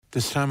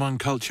This time on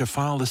Culture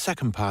File, the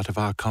second part of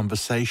our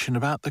conversation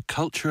about the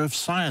culture of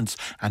science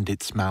and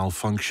its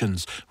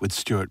malfunctions with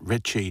Stuart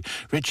Ritchie.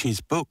 Ritchie's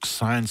book,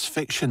 Science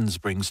Fictions,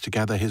 brings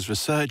together his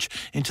research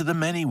into the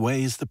many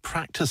ways the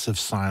practice of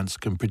science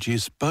can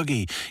produce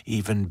buggy,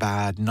 even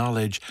bad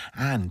knowledge,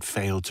 and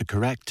fail to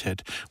correct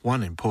it.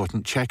 One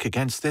important check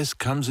against this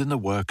comes in the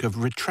work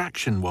of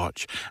Retraction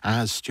Watch,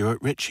 as Stuart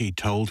Ritchie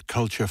told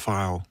Culture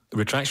File.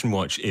 Retraction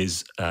Watch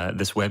is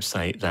this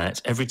website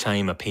that every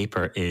time a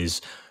paper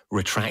is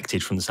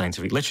retracted from the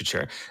scientific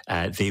literature,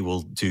 they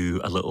will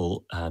do a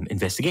little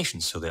investigation.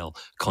 So they'll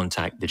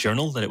contact the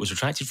journal that it was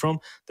retracted from,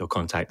 they'll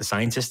contact the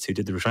scientist who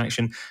did the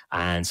retraction,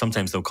 and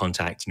sometimes they'll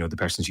contact, the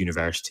person's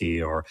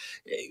university or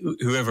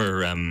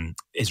whoever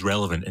is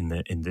relevant in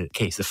the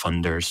case, the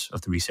funders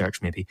of the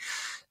research maybe,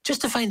 just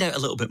to find out a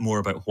little bit more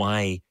about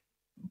why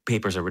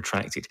papers are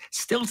retracted.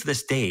 Still to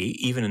this day,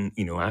 even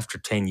after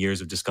 10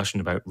 years of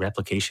discussion about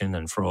replication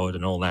and fraud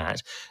and all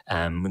that,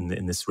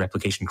 in this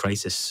replication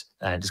crisis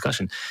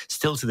discussion,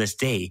 still to this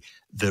day,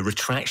 the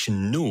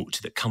retraction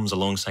note that comes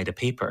alongside a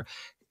paper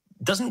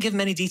doesn't give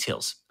many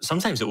details.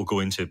 Sometimes it will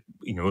go into,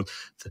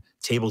 the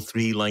table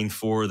 3, line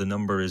 4, the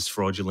number is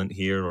fraudulent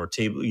here, or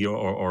table,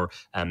 or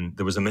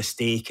there was a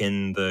mistake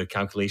in the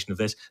calculation of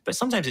this. But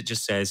sometimes it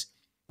just says,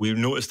 we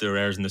noticed there are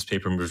errors in this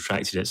paper and we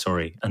retracted it,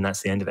 sorry, and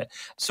that's the end of it.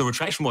 So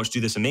Retraction Watch do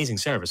this amazing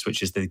service,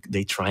 which is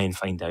they try and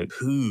find out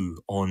who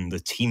on the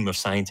team of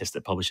scientists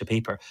that published a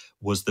paper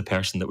was the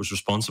person that was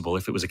responsible.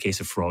 If it was a case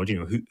of fraud,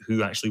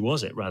 who actually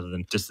was it, rather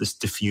than just this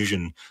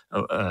diffusion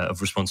of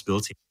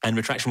responsibility. And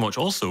Retraction Watch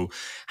also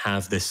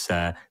have this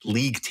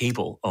league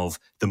table of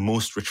the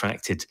most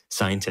retracted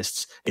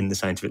scientists in the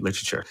scientific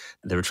literature,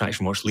 the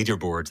Retraction Watch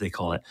leaderboard, they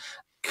call it.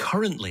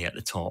 Currently at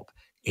the top,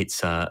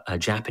 it's a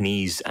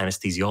Japanese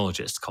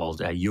anesthesiologist called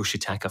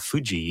Yoshitaka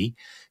Fuji,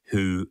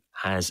 who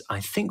has, I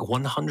think,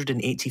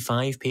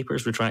 185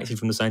 papers retracted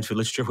from the scientific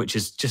literature, which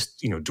is just,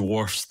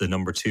 dwarfs the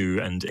number 2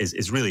 and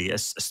is really an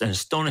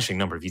astonishing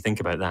number if you think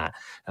about that.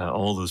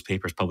 All those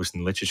papers published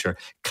in the literature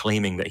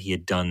claiming that he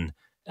had done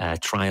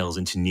trials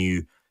into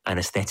new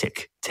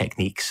anesthetic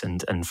techniques,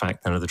 and in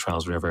fact, none of the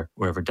trials were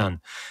ever done.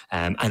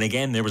 And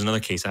again, there was another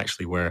case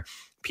actually where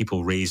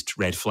people raised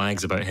red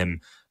flags about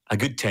him a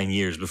good 10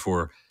 years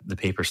before the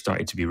paper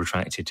started to be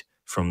retracted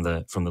from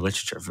the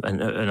literature. And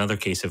another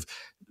case of,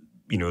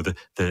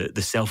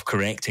 the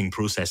self-correcting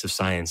process of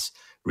science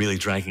really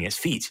dragging its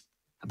feet.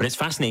 But it's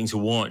fascinating to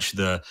watch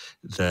the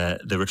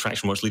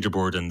Retraction Watch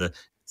leaderboard and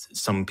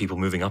some people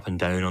moving up and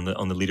down on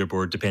the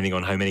leaderboard, depending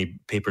on how many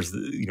papers,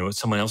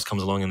 someone else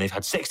comes along and they've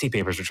had 60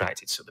 papers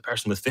retracted. So the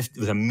person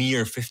with a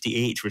mere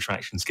 58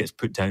 retractions gets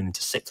put down into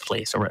 6th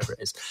place or whatever it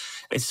is.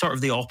 It's sort of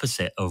the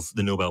opposite of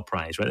the Nobel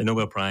Prize, right? The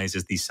Nobel Prize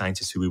is these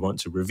scientists who we want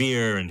to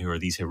revere and who are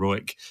these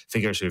heroic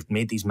figures who have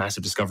made these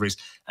massive discoveries.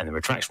 And the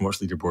Retraction Watch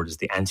leaderboard is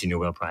the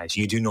anti-Nobel Prize.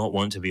 You do not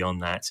want to be on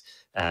that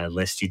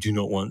list. You do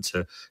not want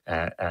to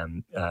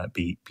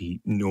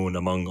be known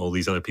among all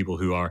these other people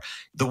who are,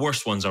 the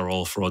worst ones are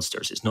all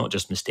fraudsters. It's not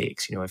just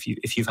mistakes.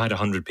 If you've had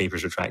 100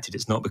 papers retracted,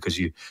 it's not because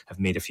you have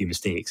made a few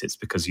mistakes. It's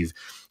because you've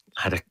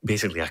had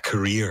basically a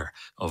career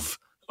of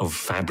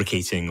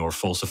fabricating or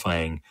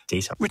falsifying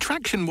data.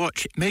 Retraction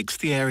Watch makes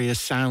the area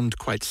sound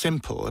quite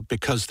simple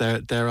because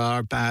there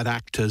are bad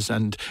actors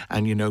and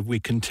we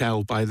can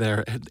tell by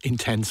their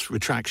intense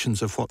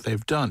retractions of what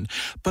they've done.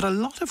 But a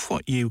lot of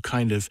what you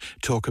kind of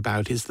talk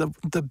about is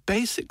the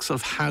basics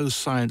of how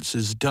science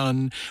is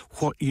done,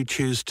 what you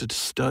choose to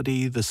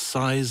study, the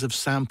size of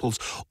samples.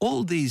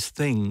 All these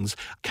things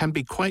can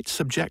be quite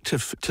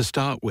subjective to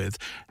start with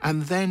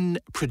and then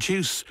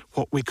produce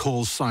what we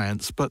call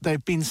science, but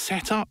they've been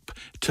set up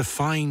to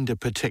find a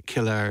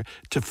particular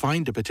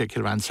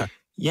answer.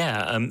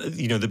 Yeah,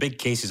 the big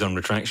cases on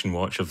Retraction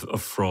Watch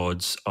of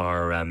frauds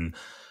are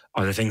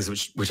the things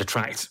which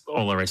attract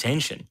all our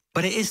attention.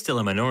 But it is still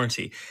a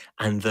minority,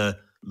 and the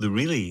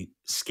really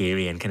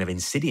scary and kind of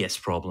insidious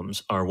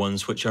problems are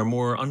ones which are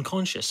more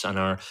unconscious and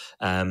are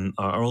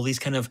all these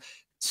kind of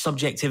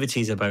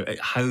subjectivities about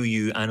how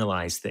you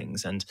analyze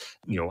things and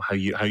how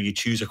you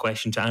choose a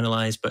question to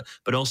analyze,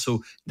 but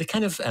also the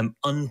kind of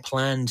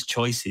unplanned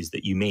choices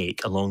that you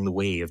make along the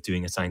way of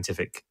doing a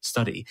scientific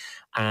study.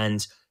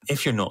 And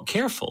if you're not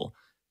careful,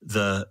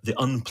 the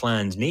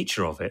unplanned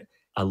nature of it,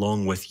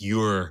 along with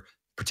your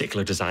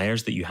particular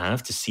desires that you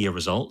have to see a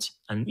result,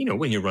 and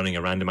when you're running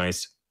a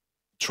randomized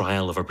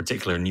trial of a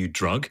particular new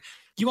drug,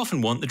 you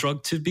often want the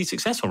drug to be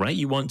successful, right?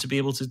 You want to be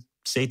able to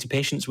say to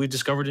patients, we've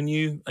discovered a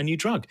new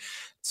drug.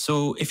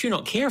 So if you're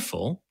not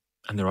careful,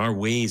 and there are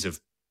ways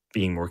of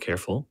being more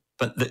careful,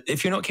 but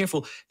if you're not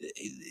careful,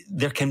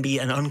 there can be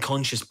an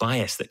unconscious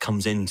bias that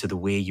comes into the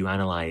way you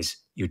analyze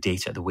your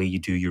data, the way you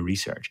do your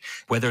research,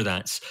 whether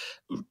that's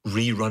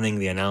rerunning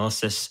the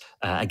analysis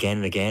again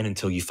and again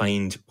until you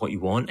find what you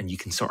want, and you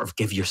can sort of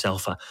give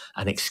yourself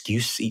an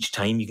excuse each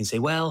time. You can say,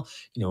 well,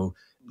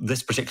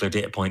 this particular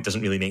data point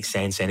doesn't really make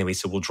sense anyway,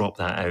 so we'll drop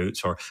that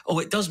out.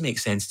 Or, it does make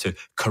sense to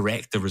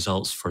correct the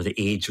results for the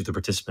age of the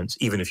participants,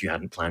 even if you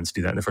hadn't planned to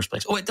do that in the first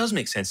place. It does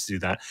make sense to do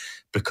that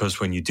because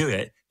when you do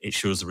it, it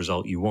shows the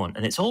result you want.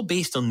 And it's all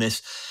based on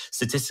this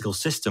statistical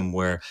system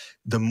where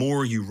the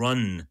more you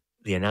run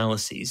the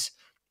analyses,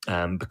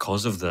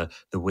 because of the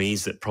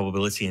ways that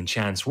probability and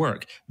chance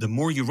work, the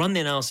more you run the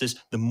analysis,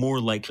 the more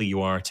likely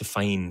you are to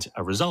find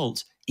a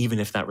result, even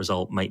if that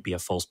result might be a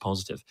false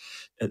positive.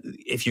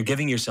 If you're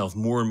giving yourself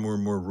more and more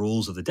and more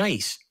rolls of the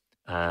dice,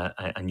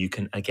 and you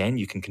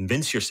can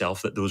convince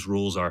yourself that those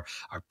rolls are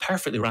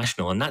perfectly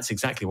rational, and that's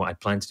exactly what I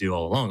plan to do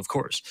all along, of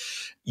course,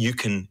 you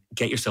can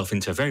get yourself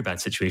into a very bad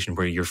situation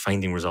where you're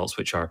finding results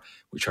which are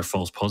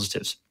false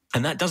positives.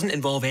 And that doesn't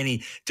involve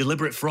any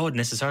deliberate fraud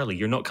necessarily.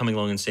 You're not coming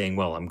along and saying,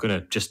 well, I'm going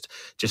to just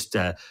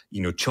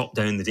chop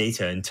down the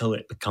data until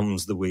it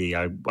becomes the way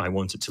I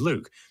want it to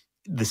look.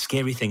 The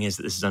scary thing is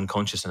that this is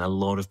unconscious, and a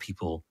lot of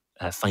people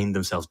find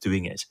themselves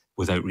doing it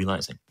without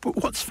realizing. But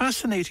what's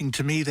fascinating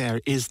to me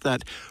there is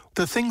that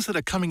the things that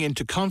are coming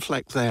into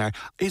conflict there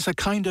is a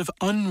kind of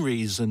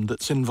unreason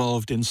that's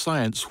involved in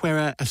science,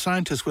 where a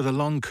scientist with a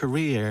long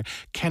career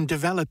can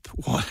develop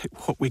what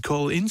we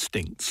call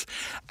instincts.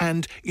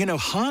 And,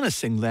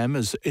 harnessing them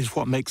is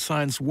what makes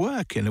science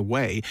work in a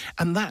way.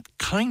 And that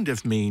kind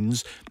of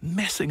means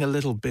messing a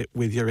little bit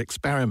with your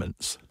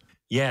experiments.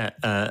 Yeah,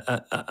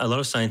 a lot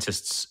of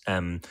scientists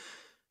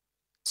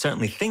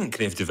certainly think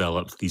they've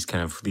developed these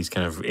kind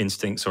of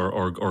instincts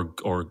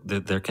or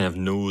their kind of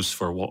nose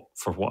for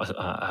what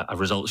a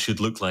result should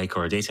look like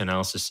or a data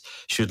analysis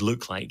should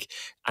look like.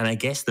 And I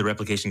guess the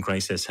replication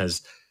crisis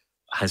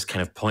has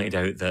kind of pointed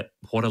out that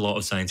what a lot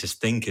of scientists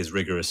think is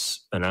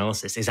rigorous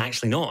analysis is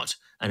actually not,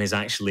 and is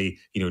actually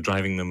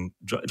driving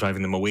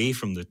them away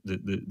from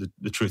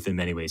the truth in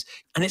many ways.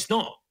 And it's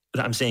not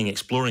that I'm saying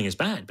exploring is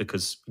bad,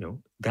 because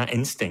that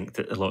instinct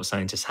that a lot of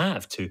scientists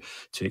have to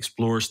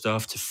explore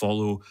stuff, to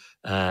follow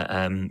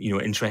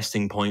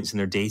interesting points in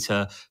their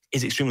data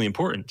is extremely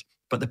important.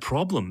 But the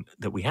problem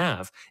that we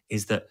have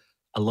is that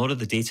a lot of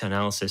the data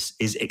analysis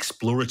is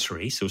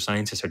exploratory. So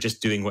scientists are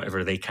just doing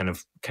whatever they kind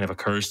of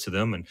occurs to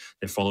them, and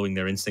they're following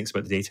their instincts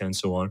about the data and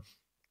so on.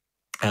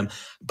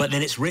 But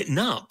then it's written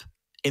up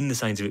in the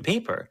scientific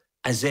paper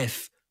as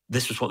if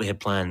this was what they had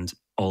planned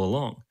all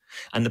along.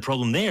 And the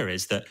problem there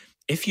is that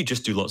if you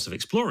just do lots of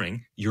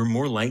exploring, you're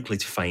more likely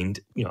to find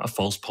a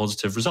false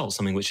positive result,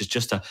 something which is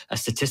just a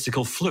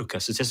statistical fluke, a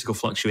statistical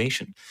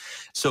fluctuation.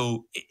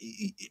 So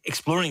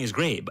exploring is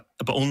great,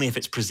 but only if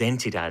it's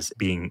presented as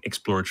being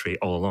exploratory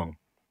all along.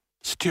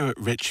 Stuart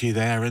Ritchie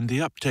there, and the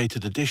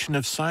updated edition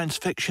of Science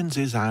Fictions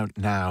is out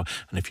now.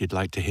 And if you'd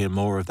like to hear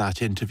more of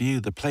that interview,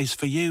 the place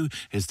for you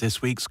is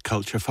this week's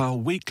Culture File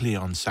Weekly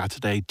on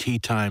Saturday tea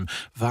time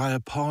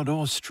via pod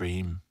or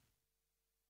stream.